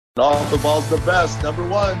Off the ball's the best, number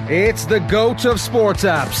one. It's the GOAT of sports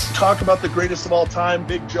apps. Talk about the greatest of all time.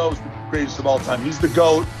 Big Joe's the greatest of all time. He's the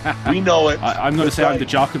GOAT. We know it. I'm going to say I'm the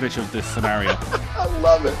Djokovic of this scenario. I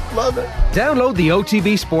love it. Love it. Download the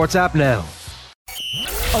OTB Sports app now.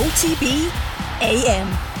 OTB AM.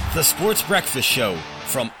 The Sports Breakfast Show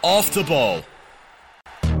from Off the Ball.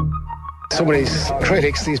 Some of these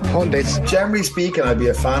critics, these pundits. Generally speaking, I'd be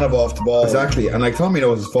a fan of Off the Ball. Exactly, and like Tommy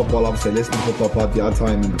knows his football, obviously I listen to football pod the odd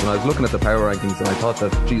time. When I was looking at the power rankings and I thought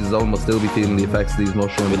that Jesus Owen must still be feeling the effects of these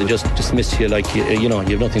mushrooms. But they just miss you like, you know,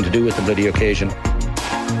 you have nothing to do with the bloody occasion.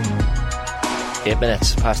 8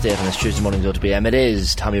 minutes past 8 on this Tuesday morning to PM. It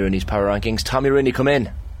is Tommy Rooney's Power Rankings. Tommy Rooney, come in.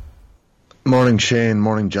 Morning Shane,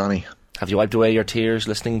 morning Johnny. Have you wiped away your tears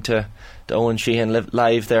listening to Owen Sheehan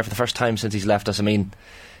live there for the first time since he's left us? I mean,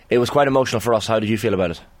 it was quite emotional for us. How did you feel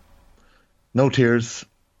about it? No tears,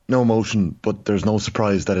 no emotion, but there's no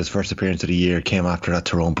surprise that his first appearance of the year came after that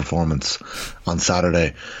Tyrone performance on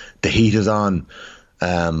Saturday. The heat is on.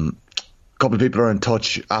 A couple of people are in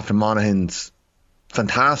touch after Monaghan's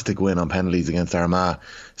fantastic win on penalties against Armagh,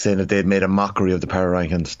 saying that they'd made a mockery of the power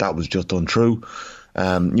rankings. That was just untrue.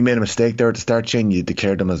 You made a mistake there at the start, Shane. You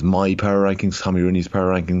declared them as my power rankings, Tommy Rooney's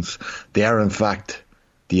power rankings. They are in fact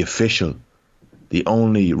the official, the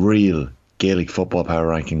only real Gaelic football power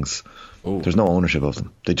rankings. Ooh. There's no ownership of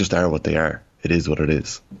them. They just are what they are. It is what it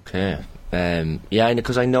is. Okay. Yeah,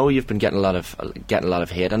 because I know you've been getting a lot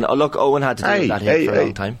of hate, and look, Owen had to deal with that hate for a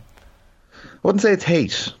long time. I wouldn't say it's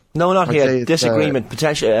hate. No, not hate. Disagreement,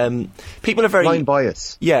 potential. People are very blind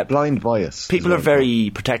bias. Yeah, blind bias. People are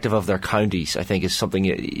very protective of their counties. I think is something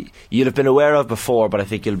you'd have been aware of before, but I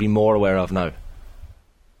think you'll be more aware of now.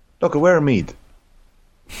 Look, aware of Meath.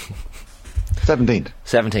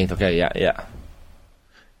 17th. Okay, yeah.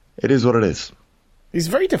 It is what it is. He's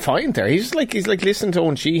very defiant there. He's like listening to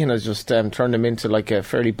Owen Sheehan has just turned him into like a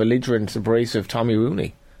fairly belligerent, abrasive Tommy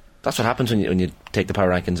Rooney. That's what happens when you take the power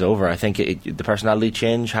rankings over. I think the personality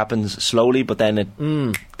change happens slowly, but then it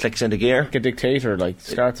clicks into gear. Like a dictator,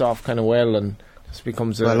 starts off kind of well and just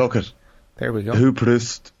becomes a... Well, look at... There we go. Who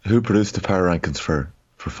produced the power rankings for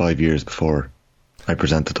 5 years before I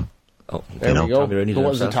presented them? Oh, there we go. Tommy Who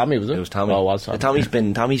was it? Tommy, was it? It was Tommy. Oh, it was Tommy.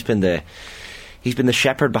 Tommy's been the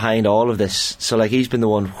shepherd behind all of this. So he's been the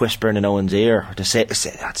one whispering in Owen's ear to say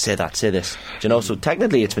that, say this. Do you know? So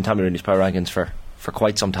technically, it's been Tommy Rooney's power rankings for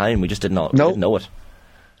quite some time. We just didn't know it.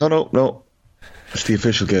 No. It's the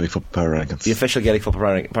official Gaelic football power rankings. The official Gaelic football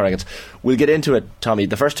power rankings. We'll get into it, Tommy.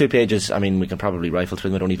 The first 2 pages, I mean, we can probably rifle through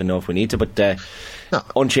them. I don't even know if we need to, but no.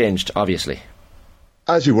 Unchanged, obviously.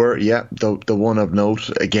 As you were, yeah. The one of note,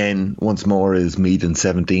 again, once more, is Meath in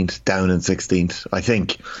 17th, Down in 16th. I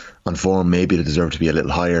think on form, maybe they deserve to be a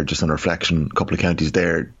little higher, just on reflection. A couple of counties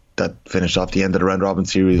there that finished off the end of the round robin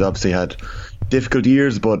series obviously had difficult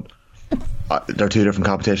years, but they're 2 different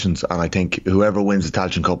competitions, and I think whoever wins the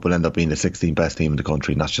Tailteann Cup will end up being the 16th best team in the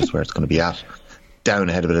country, and that's just where it's going to be at. Down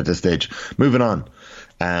ahead of it at this stage. Moving on,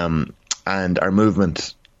 and our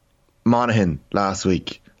movement, Monaghan last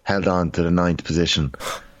week held on to the 9th position,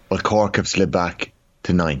 but Cork have slid back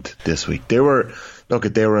to 9th this week. They were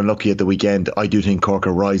unlucky at the weekend. I do think Cork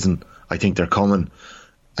are rising. I think they're coming.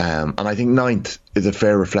 And I think 9th is a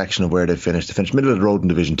fair reflection of where they finished. They finished middle of the road in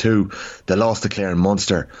Division 2. They lost to Clare and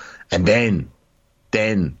Munster. And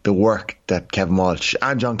then the work that Kevin Walsh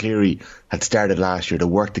and John Cleary had started last year, the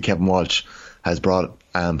work that Kevin Walsh has brought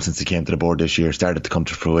since he came to the board this year, started to come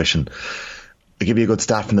to fruition. I'll give you a good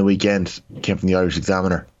stat from the weekend. It came from the Irish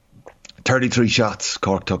Examiner. 33 shots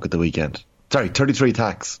Cork took at the weekend. 33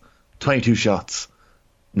 attacks, 22 shots,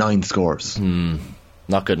 9 scores.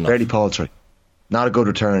 Not good enough. Fairly paltry. Not a good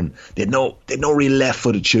return. They had no real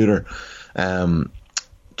left-footed shooter.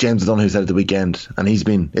 James Dunn, who said at the weekend, and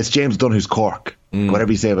it's James Dunn who's Cork.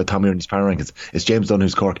 Whatever you say about Tommy Rooney's power rankings, it's James Dunn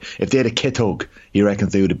who's Cork. If they had a kit hug, he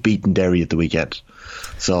reckons they would have beaten Derry at the weekend.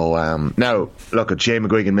 So now, look, at Shane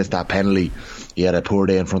McGuigan missed that penalty. He had a poor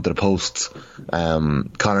day in front of the posts.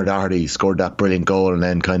 Conor Doherty scored that brilliant goal and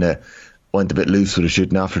then kind of went a bit loose with the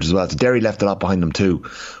shooting afterwards as well. So Derry left a lot behind them too.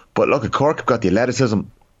 But look, at Cork have got the athleticism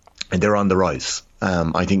and they're on the rise.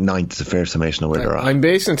 I think 9th is a fair summation of where they're at. I'm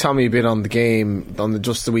basing Tommy a bit on the game, on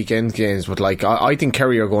just the weekend games, but I think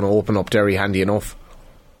Kerry are going to open up Derry handy enough.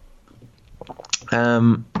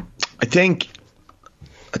 I think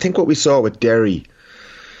what we saw with Derry,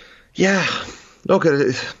 yeah, look,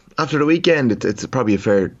 after the weekend, it's probably a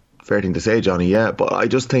fair thing to say, Johnny, yeah, but I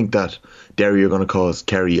just think that Derry are going to cause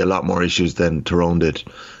Kerry a lot more issues than Tyrone did.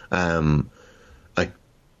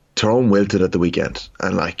 Tyrone wilted at the weekend,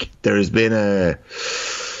 and there has been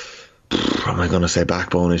am I going to say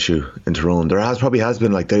backbone issue in Tyrone? There probably has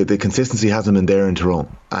been, like, the consistency hasn't been there in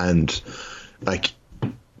Tyrone, and like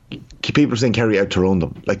people are saying Kerry out Tyrone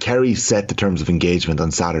them. Like, Kerry set the terms of engagement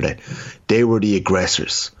on Saturday. They were the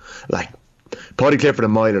aggressors. Like, Paddy Clifford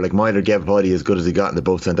and Myler, like, Myler gave Paddy as good as he got and they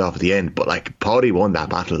both sent off at the end, but like, Paddy won that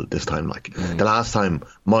battle this time. Like, the last time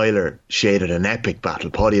Myler shaded an epic battle,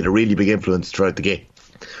 Paddy had a really big influence throughout the game.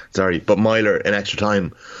 But Myler in extra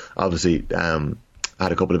time obviously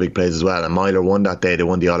had a couple of big plays as well, and Myler won that day. They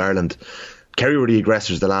won the All-Ireland. Kerry were the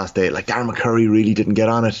aggressors the last day. Like, Darren McCurry really didn't get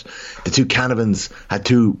on it. The two Canavans had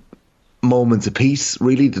two moments apiece,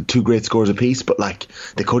 really, the two great scores apiece, but like,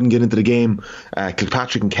 they couldn't get into the game.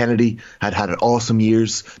 Kilpatrick and Kennedy had awesome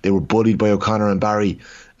years. They were bullied by O'Connor and Barry.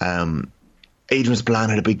 Adrian Spillane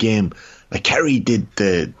had a big game. Like, Kerry did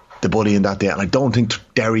the bullying that day, and I don't think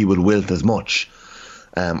Derry will wilt as much.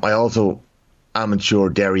 I also am sure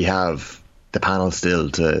Derry have the panel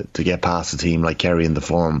still to get past a team like Kerry in the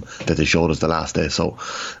form that they showed us the last day. So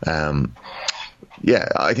yeah,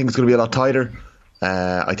 I think it's going to be a lot tighter.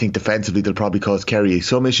 I think defensively they'll probably cause Kerry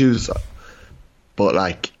some issues, but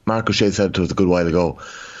like Mark O'Shea said to us a good while ago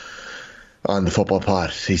on the football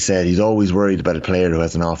pod, he said he's always worried about a player who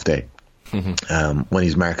has an off day when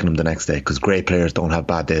he's marking them the next day, because great players don't have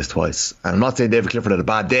bad days twice. And I'm not saying David Clifford had a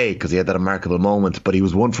bad day because he had that remarkable moment, but he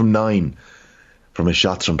was 1 from 9 from his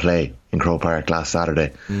shots from play in Croke Park last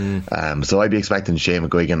Saturday. So I'd be expecting Shane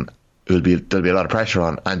McGuigan, there'll be a lot of pressure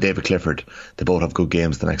on, and David Clifford to both have good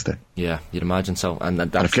games the next day. Yeah, you'd imagine so. And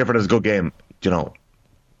if Clifford has a good game, you know,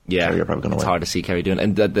 yeah, Kerry are probably going to win. It's hard to see Kerry doing.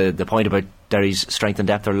 And the point about Derry's strength and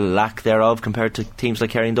depth, or lack thereof, compared to teams like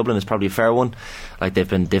Kerry and Dublin, is probably a fair one. Like, they've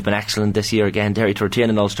been excellent this year. Again, Derry to retain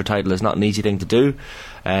an Ulster title is not an easy thing to do.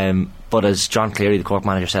 But as John Cleary, the Cork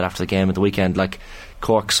manager, said after the game at the weekend, like,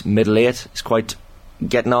 Cork's middle eight is quite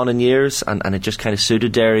getting on in years, and it just kind of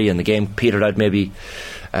suited Derry, and the game petered out maybe.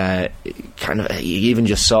 You even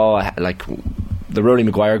just saw like the Rooney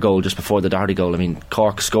Maguire goal just before the Doherty goal. I mean,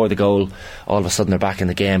 Cork scored the goal, all of a sudden they're back in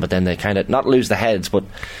the game, but then they kind of not lose the heads, but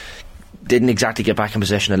didn't exactly get back in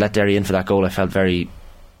position and let Derry in for that goal. I felt very,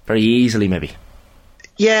 very easily maybe.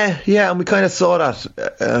 Yeah, and we kind of saw that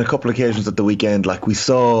on a couple of occasions at the weekend. Like, we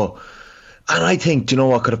saw, and I think, do you know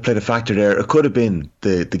what could have played a factor there? It could have been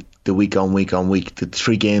the week on week, the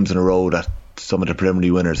 3 games in a row that some of the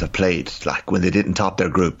preliminary winners have played, like when they didn't top their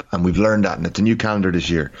group, and we've learned that, and it's a new calendar this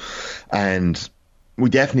year. And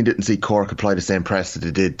we definitely didn't see Cork apply the same press that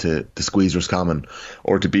they did to squeeze Roscommon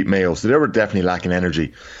or to beat Mayo, so they were definitely lacking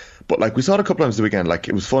energy. But like, we saw it a couple times this weekend. Like,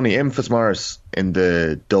 it was funny, Eamon Fitzmaurice in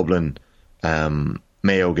the Dublin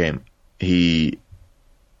Mayo game, he's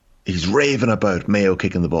raving about Mayo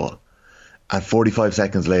kicking the ball. And 45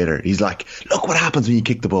 seconds later, he's like, look what happens when you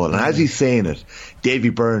kick the ball. And as he's saying it, Davy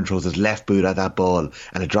Byrne throws his left boot at that ball,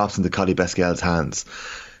 and it drops into Collie Beskel's hands.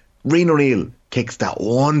 Rian O'Neill kicks that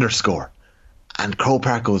wonder score, and Croke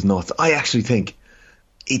Park goes nuts. I actually think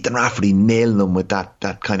Ethan Rafferty nailing them with that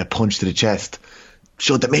kind of punch to the chest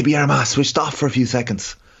showed that maybe Armagh switched off for a few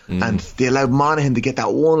seconds. And they allowed Monaghan to get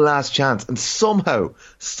that one last chance. And somehow,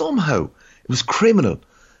 it was criminal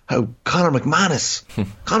how Conor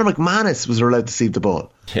McManus was allowed to save the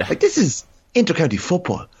ball. Yeah. Like, this is inter-county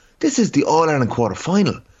football. This is the All-Ireland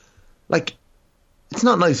quarter-final. Like, it's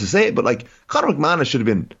not nice to say it, but like, Conor McManus should have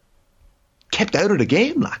been kept out of the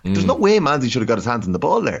game. Like, there's no way Manzi should have got his hands on the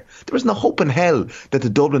ball there. There was no hope in hell that the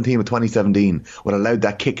Dublin team of 2017 would have allowed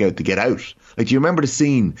that kick out to get out. Like, do you remember the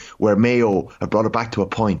scene where Mayo have brought it back to a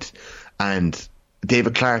point and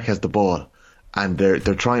David Clark has the ball, and they're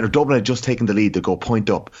trying, or Dublin had just taken the lead to go point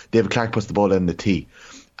up. David Clark puts the ball in the tee,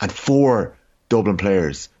 and 4 Dublin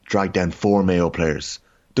players dragged down 4 Mayo players.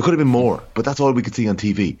 There could have been more, but that's all we could see on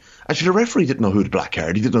TV. Actually, the referee didn't know who to black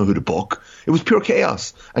card. He didn't know who to book. It was pure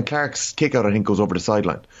chaos. And Clark's kick out, I think, goes over the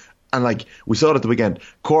sideline. And like, we saw it at the weekend.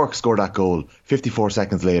 Cork scored that goal. 54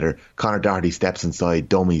 seconds later, Conor Doherty steps inside,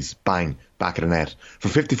 dummies, bang, back of the net. For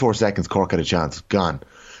 54 seconds, Cork had a chance. Gone.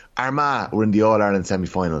 Armagh were in the All-Ireland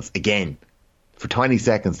semi-finals again. For 20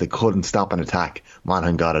 seconds, they couldn't stop an attack.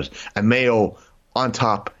 Monaghan got it. And Mayo, on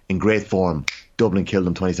top, in great form. Dublin killed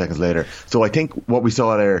them 20 seconds later. So I think what we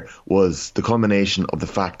saw there was the culmination of the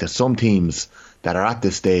fact that some teams that are at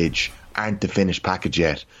this stage aren't the finished package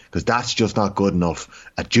yet, because that's just not good enough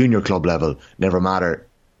at junior club level, never matter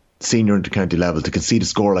senior inter-county level, to concede a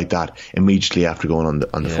score like that immediately after going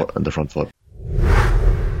on the front foot.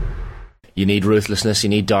 You need ruthlessness, you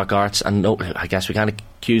need dark arts, and no, I guess we can't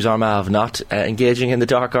accuse Armagh of not engaging in the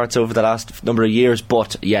dark arts over the last number of years,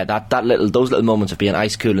 but yeah, those little moments of being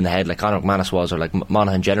ice cool in the head, like Conor McManus was, or like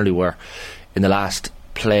Monaghan generally were in the last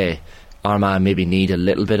play, Armagh maybe need a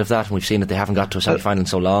little bit of that, and we've seen that they haven't got to a semi-final in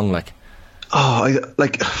so long. Like, I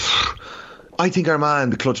think Armagh in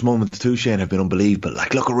the clutch moments too, Shane, have been unbelievable.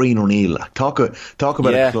 Like, look at Rian O'Neill. Like, talk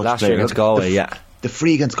about a clutch last year against Galway, the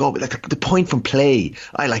free against Galway, like the point from play.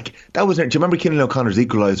 That was. Do you remember Ciaran O'Connor's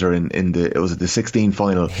equaliser in the 16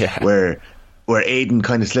 final where Aidan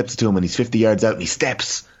kind of slips it to him and he's 50 yards out and he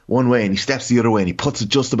steps one way and he steps the other way and he puts it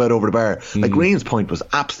just about over the bar. Like, Rian's point was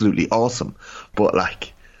absolutely awesome, but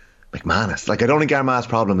like McManus, like, I don't think Armagh's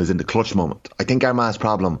problem is in the clutch moment. I think Armagh's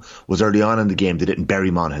problem was early on in the game. They didn't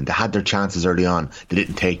bury Monaghan. They had their chances early on. They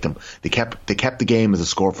didn't take them. They kept the game as a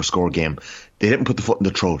score for score game. They didn't put the foot in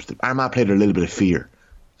the throat. Armagh played a little bit of fear,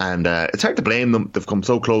 and it's hard to blame them. They've come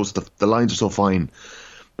so close. The lines are so fine,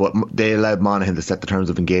 but they allowed Monaghan to set the terms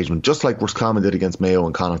of engagement, just like Roscommon did against Mayo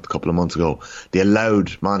and Connacht a couple of months ago. They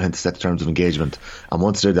allowed Monaghan to set the terms of engagement, and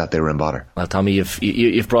once they did that, they were in bother. Well, Tommy,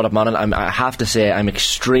 you've brought up Monaghan. I have to say I'm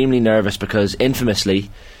extremely nervous because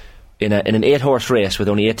infamously, in an 8-horse race with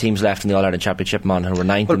only 8 teams left in the All-Ireland Championship, Monaghan were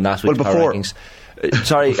 9th in last week's power rankings.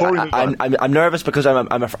 Sorry, I'm nervous because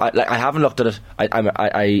I haven't looked at it.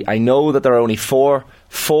 I know that there are only four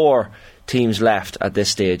teams left at this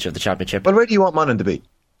stage of the championship. Well, where do you want Monaghan to be?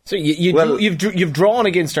 So you've drawn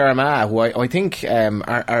against Armagh, who I think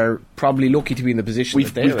are probably lucky to be in the position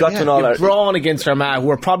we've got to know. You've drawn against Armagh, who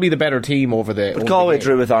are probably the better team over the. But Galway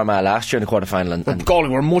drew with Armagh last year in the quarter-final, and Galway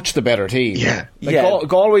were much the better team.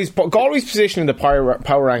 Galway's position in the power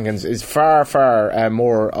rankings is far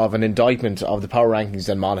more of an indictment of the power rankings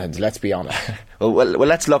than Monaghan's. Let's be honest. well,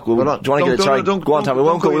 let's look. Do you want to get it? Sorry, go on, Tom. We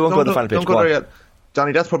won't go to the final pitch. Don't go there yet,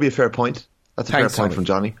 Johnny. That's probably a fair point. That's a fair point from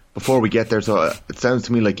Johnny. Before we get there, so it sounds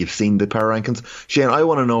to me like you've seen the power rankings. Shane, I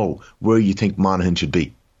want to know where you think Monaghan should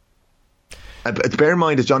be. Bear in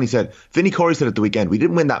mind, as Johnny said, Vinnie Corey said at the weekend, we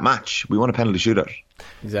didn't win that match. We won a penalty shootout.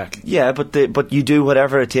 Exactly. Yeah, but you do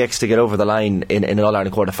whatever it takes to get over the line in an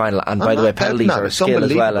All-Ireland quarter-final. And by the way, penalties are a skill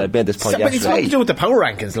as well. I made this point yesterday. But it's nothing to do with the power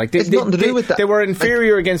rankings. Like, it's nothing to do with that. They were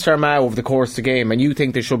inferior against Armagh over the course of the game, and you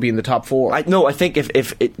think they should be in the top 4. I think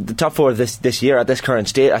if the top 4 this year at this current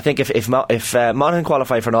state, I think if Monaghan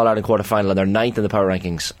qualify for an All-Ireland quarter-final and they're 9th in the power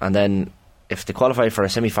rankings, and then if they qualify for a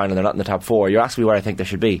semi-final and they're not in the top 4, you're asking me where I think they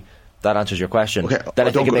should be. That answers your question. Okay, then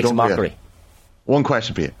I think it makes a mockery. One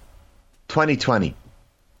question for you. 2020.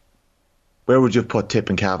 Where would you have put Tip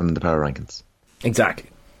and Cavan in the power rankings? Exactly.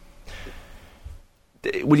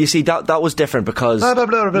 Well, you see, that was different because...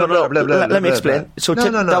 Let me explain. So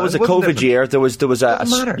that was a COVID year. There was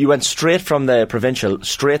you went straight from the provincial,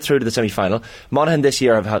 straight through to the semi-final. Monaghan this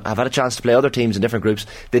year have had a chance to play other teams in different groups.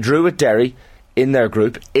 They drew with Derry in their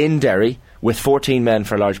group, in Derry, with 14 men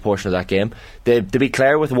for a large portion of that game. They beat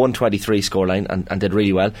Clare with a 123 scoreline and did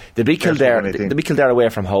really well. They beat Kildare away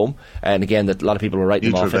from home, and again, that a lot of people were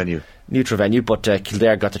writing them off. Neutral venue, but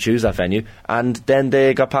Kildare got to choose that venue, and then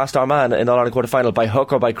they got past Armagh in All-Ireland quarter-final by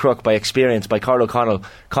hook or by crook, by experience, by Carl O'Connell,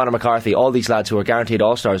 Conor McCarthy, all these lads who are guaranteed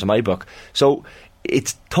All-Stars in my book. So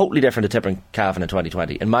it's totally different to Tip and Cavan in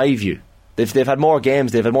 2020, in my view. They've had more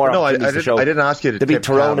games, they've had more opportunities to show. I didn't ask you to They beat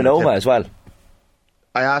Tyrone and Omagh as well.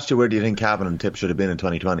 I asked you where do you think Cavan and Tip should have been in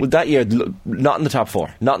 2020? Well, that year, not in the top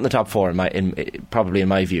 4. Not in the top 4 probably in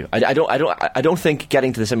my view. I don't think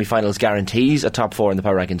getting to the semi-finals guarantees a top 4 in the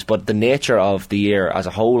power rankings, but the nature of the year as a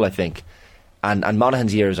whole, I think, and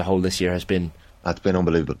Monaghan's year as a whole this year has been... That's been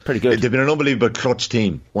unbelievable. Pretty good. They've been an unbelievable clutch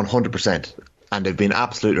team, 100%, and they've been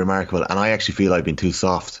absolutely remarkable, and I actually feel I've been too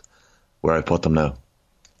soft where I put them now.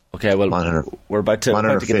 Okay, well, we're about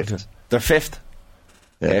to get into it. They're 5th.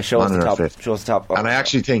 Yeah, show us the top. And I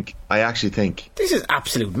actually think this is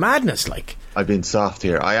absolute madness. Like, I've been soft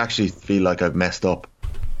here. I actually feel like I've messed up.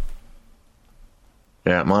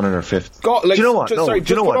 Yeah, Monaghan are 5th. Do you know what?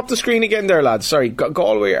 Put up the screen again there, lads. Sorry,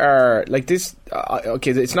 Galway are like this.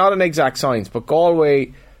 Okay, it's not an exact science, but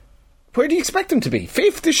Galway. Where do you expect them to be?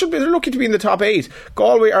 5th. They're lucky to be in the top 8.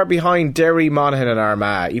 Galway are behind Derry, Monaghan, and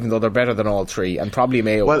Armagh, even though they're better than all 3, and probably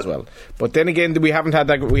Mayo as well. But then again, we haven't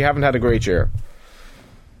had a great year.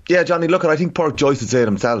 Yeah, Johnny, look, I think Park Joyce would say it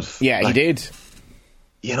himself. Yeah, he did.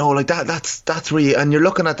 You know, like that's really, and you're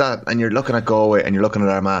looking at that, and you're looking at Galway, and you're looking at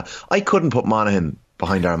Armagh. I couldn't put Monaghan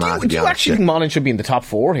behind Armagh. Do you actually think Monaghan should be in the top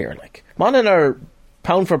 4 here? Like, Monaghan are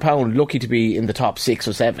pound for pound lucky to be in the top 6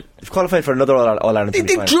 or 7. They've qualified for another All-Ireland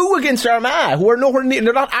They drew against Armagh, who are nowhere near.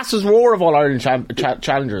 They're not Asses Roar of All-Ireland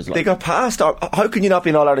challengers. Like. They got past. How can you not be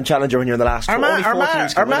an All-Ireland challenger when you're in the last?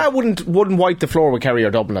 Armagh wouldn't wipe the floor with Kerry or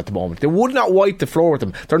Dublin at the moment. They would not wipe the floor with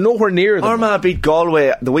them. They're nowhere near them. Armagh beat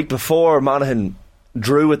Galway the week before. Monaghan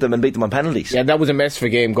drew with them and beat them on penalties. Yeah, that was a mess of a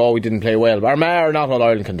game. Galway didn't play well. But Armagh are not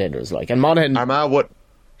All-Ireland contenders. Like, and Monaghan.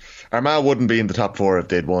 Armagh wouldn't be in the top 4 if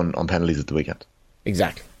they'd won on penalties at the weekend.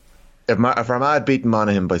 Exactly. if Armagh had beaten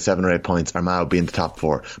Monaghan by 7 or 8 points, Armagh would be in the top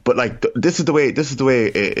 4. But like this is the way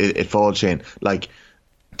it falls, Shane. Like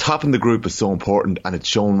topping the group is so important, and it's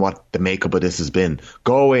shown what the makeup of this has been.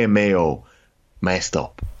 Galway and Mayo messed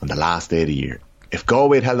up on the last day of the year. If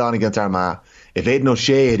Galway had held on against Armagh, if Aidan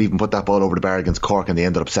O'Shea had even put that ball over the bar against Cork and they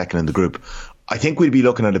ended up second in the group, I think we'd be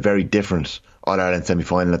looking at a very different All-Ireland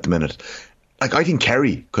semi-final at the minute. Like, I think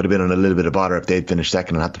Kerry could have been on a little bit of bother if they'd finished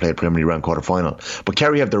second and had to play a preliminary round quarter-final. But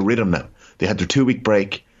Kerry have their rhythm now. They had their 2-week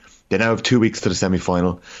break. They now have 2 weeks to the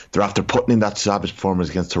semi-final. They're after putting in that savage performance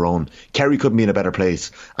against Tyrone. Kerry couldn't be in a better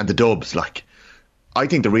place. And the Dubs, like, I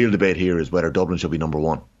think the real debate here is whether Dublin should be number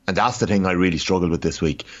 1. And that's the thing I really struggled with this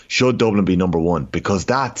week. Should Dublin be number 1? Because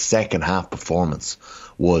that second half performance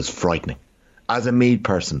was frightening. As a Meath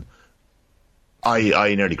person,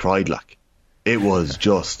 I nearly cried. Like, it was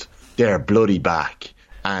just their bloody back,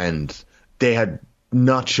 and they had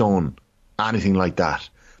not shown anything like that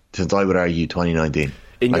since, I would argue, 2019.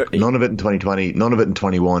 None of it in 2020, none of it in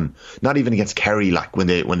 21. Not even against Kerry. Like when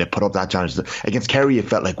they put up that challenge against Kerry, it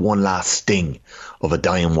felt like one last sting of a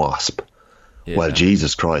dying wasp. Yeah. Well,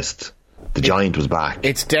 Jesus Christ, the giant was back.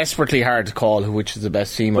 It's desperately hard to call which is the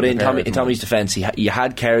best team. But in Tommy's defence, you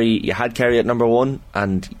had Kerry at number 1,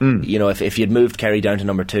 and you know if you'd moved Kerry down to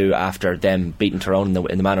number 2 after them beating Tyrone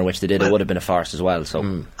in the manner in which they did, it would have been a farce as well.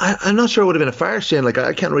 So I'm not sure it would have been a farce, Shane. Like,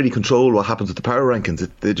 I can't really control what happens with the power rankings.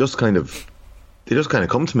 They just kind of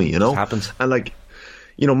come to me, you know. It happens. And like,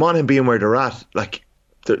 you know, Monaghan being where they're at, like,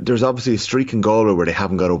 there's obviously a streak in Galway where they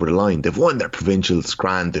haven't got over the line. They've won their provincials,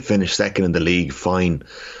 grand. They finished second in the league, fine.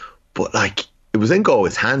 But like, it was in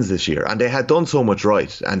Galway's hands this year, and they had done so much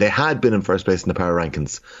right, and they had been in first place in the power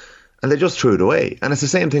rankings, and they just threw it away. And it's the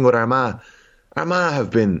same thing with Armagh. Armagh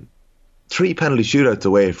have been 3 penalty shootouts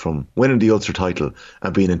away from winning the Ulster title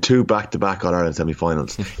and being in 2 back-to-back All-Ireland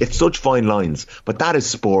semi-finals. It's such fine lines, but that is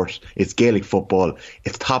sport. It's Gaelic football.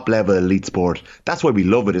 It's top-level elite sport. That's why we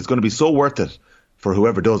love it. It's going to be so worth it for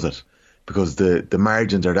whoever does it, because the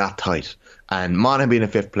margins are that tight. And Monaghan being in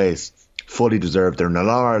 5th place, fully deserved. They're in an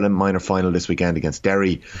All-Ireland minor final this weekend against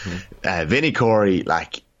Derry. Vinnie Corey,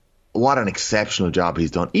 like, what an exceptional job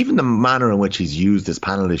he's done. Even the manner in which he's used this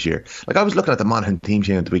panel this year. Like, I was looking at the Monaghan team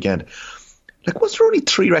sheet at the weekend. Like, was there only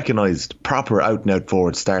 3 recognised proper out-and-out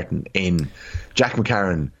forwards starting in Jack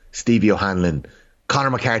McCarron, Stevie O'Hanlon,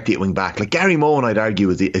 Conor McCarthy at wing back? Like, Gary Mohan, I'd argue,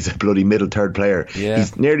 is a bloody middle third player. Yeah.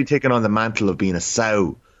 He's nearly taken on the mantle of being a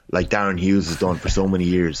sow, like Darren Hughes has done for so many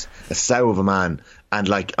years. A sow of a man. And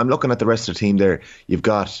like, I'm looking at the rest of the team there. You've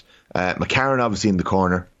got McCarron obviously in the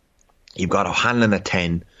corner. You've got O'Hanlon at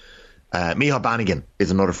 10. Michal Bannigan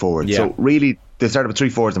is another forward. Yeah. So really, they started with 3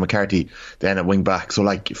 forwards and McCarthy then at wing back. So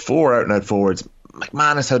like 4 out and out forwards.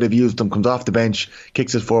 McManus, how they've used them, comes off the bench,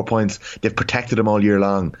 kicks his 4 points. They've protected him all year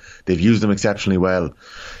long. They've used him exceptionally well.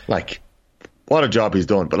 Like, what a job he's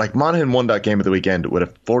done. But like, Monaghan won that game at the weekend with a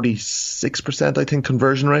 46%, I think,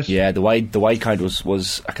 conversion rate. Yeah, the wide count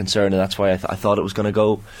was a concern, and that's why I thought it was going to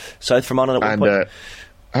go south for Monaghan at one point.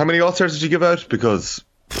 How many All-Stars did you give out? Because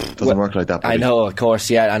it doesn't work like that. I know, of course,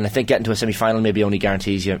 yeah. And I think getting to a semi-final maybe only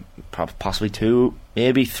guarantees you possibly 2,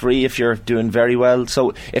 maybe 3 if you're doing very well.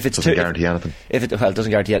 So if it's doesn't guarantee anything. It doesn't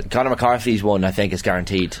guarantee it. Conor McCarthy's one, I think, is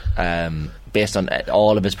guaranteed. Based on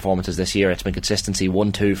all of his performances this year, it's been consistency.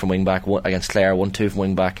 1-2 from wing back against Clare, 1-2 from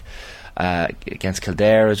wing back against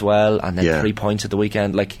Kildare as well, and then 3 points at the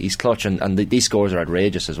weekend. Like, he's clutch, and these scores are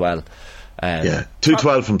outrageous as well.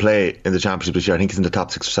 2-12 from play in the championship this year. I think he's in the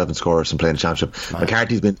top 6 or 7 scorers from playing the championship.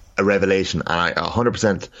 McCarthy's been a revelation, and I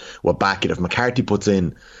 100% will back it. If McCarthy puts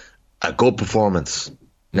in a good performance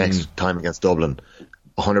next time against Dublin,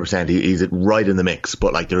 100% he's right in the mix.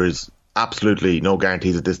 But like, there is absolutely no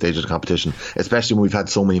guarantees at this stage of the competition, especially when we've had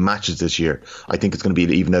so many matches this year. I think it's going to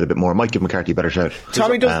be even out a bit more. I might give McCarthy a better shout.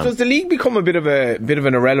 Tommy, does the league become a bit of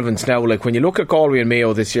an irrelevance now? Like, when you look at Galway and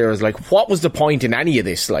Mayo this year, is like, what was the point in any of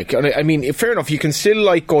this? Like, I mean, fair enough, you can still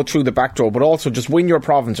like go through the back door, but also just win your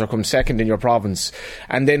province or come second in your province,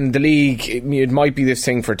 and then the league, it might be this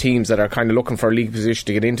thing for teams that are kind of looking for a league position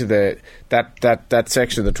to get into that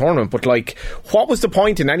section of the tournament. But like, what was the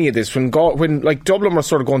point in any of this when like Dublin were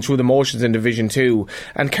sort of going through the motions in Division 2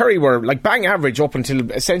 and Kerry were like bang average up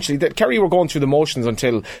until essentially that Kerry were going through the motions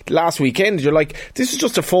until last weekend? You're like, this is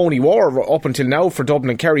just a phony war up until now for Dublin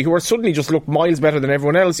and Kerry, who are suddenly just look miles better than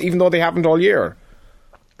everyone else, even though they haven't all year.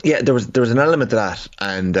 Yeah, there was an element to that.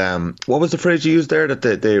 And what was the phrase you used there? That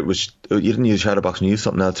you didn't use Shadowbox and you used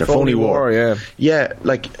something else there. Phony war, yeah. Yeah,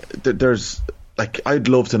 like there's like, I'd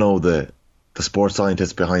love to know the sports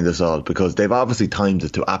scientists behind this all, because they've obviously timed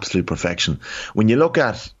it to absolute perfection. When you look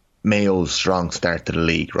at Mayo's strong start to the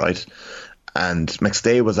league, right, and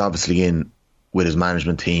McStay was obviously in with his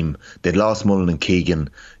management team. They'd lost Mullen and Keegan.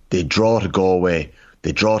 They'd draw to Galway.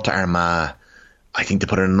 They'd draw to Armagh. I think they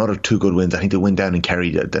put in another 2 good wins. I think they win down in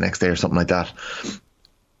Kerry the next day or something like that.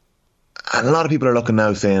 And a lot of people are looking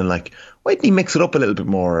now saying, like, why didn't he mix it up a little bit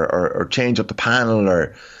more or change up the panel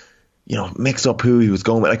or, you know, mix up who he was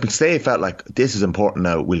going with? Like, McStay felt like this is important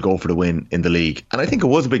now. We'll go for the win in the league. And I think it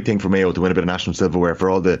was a big thing for Mayo to win a bit of national silverware for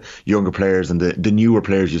all the younger players and the newer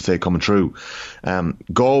players, you say, coming through.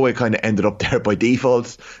 Galway kind of ended up there by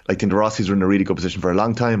default. Like, the Rossies were in a really good position for a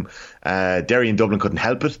long time. Derry and Dublin couldn't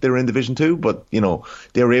help it. They were in Division 2, but, you know,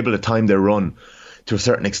 they were able to time their run to a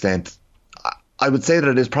certain extent. I would say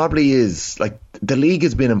that it probably is, like, the league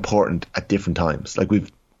has been important at different times. Like,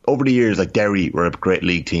 we've, over the years, like, Derry were a great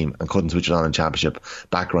league team and couldn't switch it on in Championship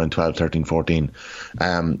back around 12, 13, 14.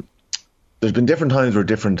 There's been different times where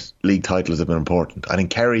different league titles have been important. I think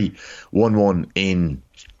Kerry won one in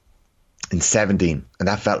 17, and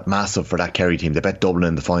that felt massive for that Kerry team. They bet Dublin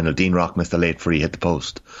in the final. Dean Rock missed a late free, hit the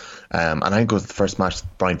post. And I think it was the first match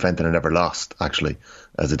Brian Fenton had ever lost, actually,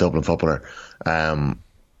 as a Dublin footballer.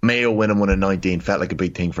 Mayo winning one in 19 felt like a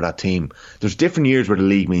big thing for that team. There's different years where the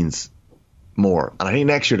league means more, and I think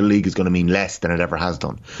next year the league is going to mean less than it ever has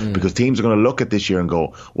done, because teams are going to look at this year and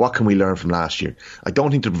go, what can we learn from last year? I don't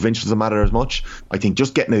think the provincials will matter as much. I think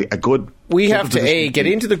just getting a good... We have to A, get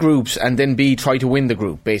into the groups, and then B, try to win the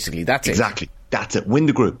group, basically. That's it. Exactly. That's it. Win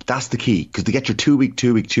the group. That's the key, because to get your 2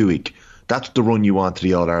 week, that's the run you want to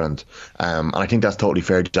the All-Ireland. And I think that's totally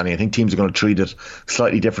fair, Johnny. I think teams are going to treat it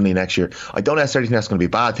slightly differently next year. I don't necessarily think that's going to be a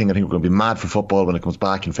bad thing. I think we're going to be mad for football when it comes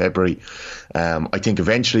back in February. I think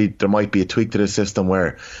eventually there might be a tweak to this system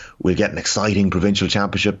where we'll get an exciting provincial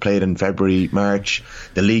championship played in February, March,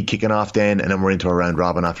 the league kicking off then, and then we're into a round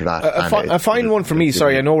robin after that. A fine one for me,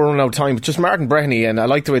 sorry, I know we're running out of time, but just Martin Breheny, and I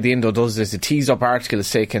like the way the Indo does this, the tease-up article is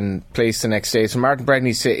taking place the next day. So Martin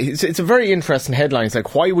Breheny says, it's a very interesting headline. It's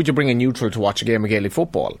like, why would you bring a neutral to watch a game of Gaelic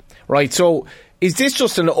football? Right, so is this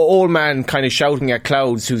just an old man kind of shouting at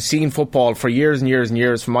clouds who's seen football for years and years and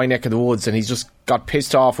years from my neck of the woods, and he's just got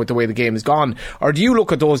pissed off with the way the game has gone? Or do you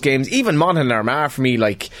look at those games, even Monaghan and Armagh for me,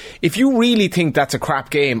 like, if you really think that's a crap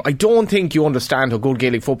game, I don't think you understand how good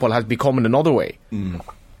Gaelic football has become in another way.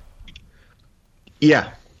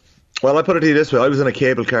 Yeah. Well, I put it to you this way. I was in a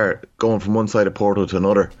cable car going from one side of Porto to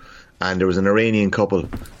another, and there was an Iranian couple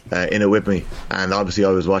in it with me, and obviously I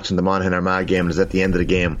was watching the Monaghan Armagh game, and it was at the end of the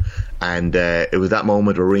game, and it was that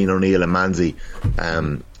moment where Rian O'Neill and Manzi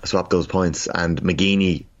swapped those points, and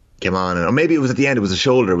McGeaney came on, or maybe it was at the end, it was a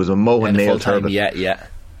shoulder, it was a Mohan nail turban. Yeah.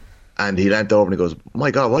 And he leant over and he goes,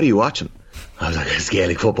 my God, what are you watching? I was like, it's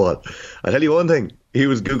Gaelic football. I'll tell you one thing, he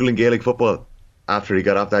was Googling Gaelic football after he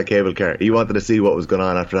got off that cable car. He wanted to see what was going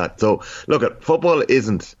on after that. So, look, football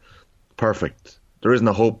isn't perfect. There isn't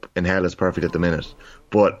a hope in hell it's perfect at the minute.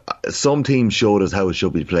 But some teams showed us how it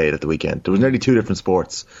should be played at the weekend. There was nearly 2 different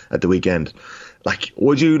sports at the weekend. Like,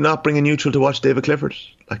 would you not bring a neutral to watch David Clifford?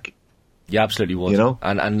 Like, you absolutely would. You know?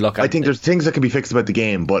 And look, I think there's things that can be fixed about the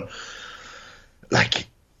game, but like,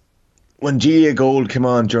 when GA Gold came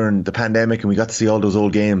on during the pandemic and we got to see all those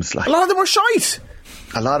old games, like, a lot of them were shite.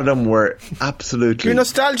 A lot of them were absolutely... You're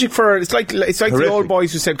nostalgic for it. It's like the old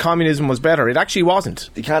boys who said communism was better. It actually wasn't.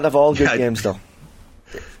 You can't have all good games, though.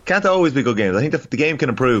 Can't always be good games. I think the game can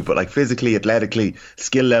improve, but like physically, athletically,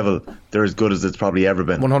 skill level, they're as good as it's probably ever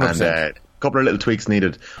been. 100%. And a couple of little tweaks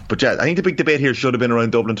needed. But yeah, I think the big debate here should have been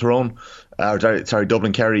around Dublin Tyrone.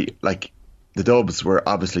 Dublin Kerry. Like, the Dubs were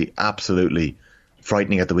obviously absolutely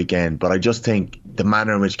frightening at the weekend, but I just think the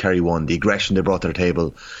manner in which Kerry won, the aggression they brought to the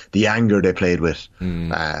table, the anger they played with,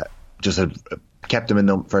 just had kept them in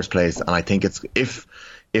the first place. And I think it's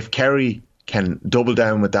if Kerry can double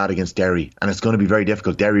down with that against Derry, and it's going to be very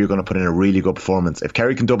difficult. Derry are going to put in a really good performance. If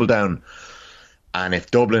Kerry can double down, and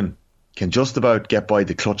if Dublin can just about get by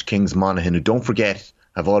the clutch kings Monaghan, who, don't forget,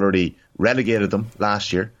 have already relegated them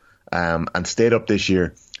last year, and stayed up this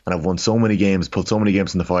year and have won so many games, put so many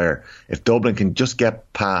games in the fire. If Dublin can just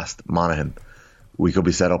get past Monaghan, we could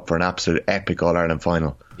be set up for an absolute epic All-Ireland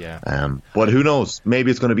final. Yeah. But who knows? Maybe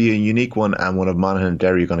it's going to be a unique one, and one of Monaghan and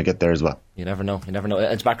Derry are going to get there as well. You never know.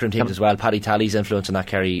 It's backroom teams as well. Paddy Talley's influence on that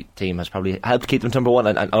Kerry team has probably helped keep them to number one,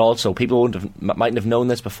 and also people mightn't have known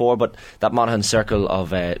this before, but that Monaghan circle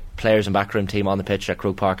of players and backroom team on the pitch at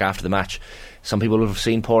Croke Park after the match, some people would have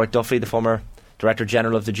seen Pádraig Duffy, the former Director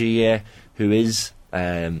General of the GAA, who is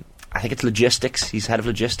I think it's logistics. He's head of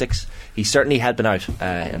logistics. He's certainly helping out,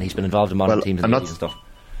 and he's been involved in Monaghan teams and stuff.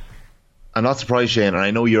 I'm not surprised, Shane, and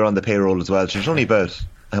I know you're on the payroll as well. So there's only about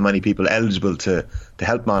how many people eligible to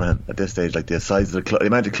help Monaghan at this stage, like the size of the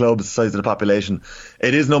amount of clubs, the size of the population.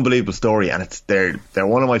 It is an unbelievable story, and they're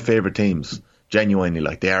one of my favourite teams. Genuinely,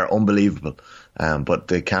 like, they are unbelievable. but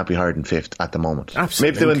they can't be higher than 5th at the moment. Absolutely.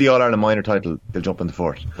 Maybe if they win the All-Ireland minor title, they'll jump into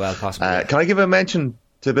 4th. Well, possibly. Can I give a mention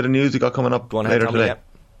to a bit of news we got coming up later today? Yeah.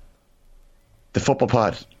 The Football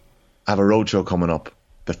Pod have a roadshow coming up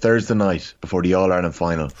the Thursday night before the All-Ireland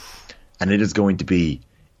final, and it is going to be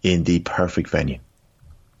in the perfect venue,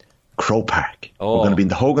 Croke Park. We're going to be in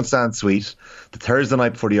the Hogan Stand Suite the Thursday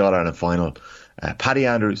night before the All-Ireland final. Paddy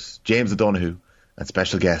Andrews, James O'Donoghue and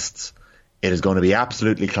special guests. It is going to be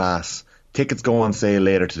absolutely class. Tickets go on sale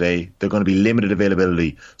later today. They're going to be limited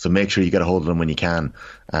availability, so make sure you get a hold of them when you can.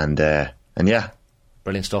 And yeah,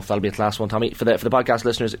 brilliant stuff. That'll be a class one, Tommy. For the podcast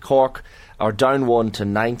listeners, Cork are down 1 to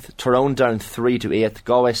 9th, Tyrone down 3 to 8th,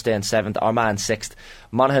 Galway stay in 7th, Armagh 6th,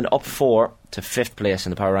 Monaghan up 4 to 5th place in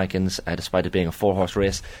the power rankings, despite it being a 4-horse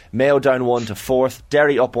race. Mayo down 1 to 4th,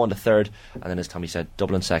 Derry up 1 to 3rd, and then, as Tommy said,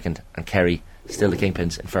 Dublin 2nd, and Kerry still the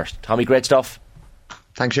kingpins in 1st. Tommy, great stuff.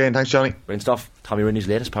 Thanks, Shane. Thanks, Johnny. Brilliant stuff. Tommy Rooney's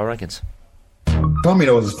latest power rankings. Tommy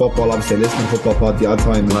knows his football, obviously listening to Football Pod the odd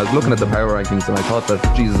time. And I was looking at the power rankings and I thought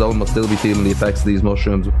that Jesus Owen must still be feeling the effects of these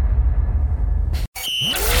mushrooms.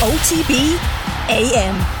 OTB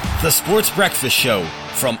AM. The Sports Breakfast Show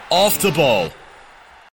from Off the Ball.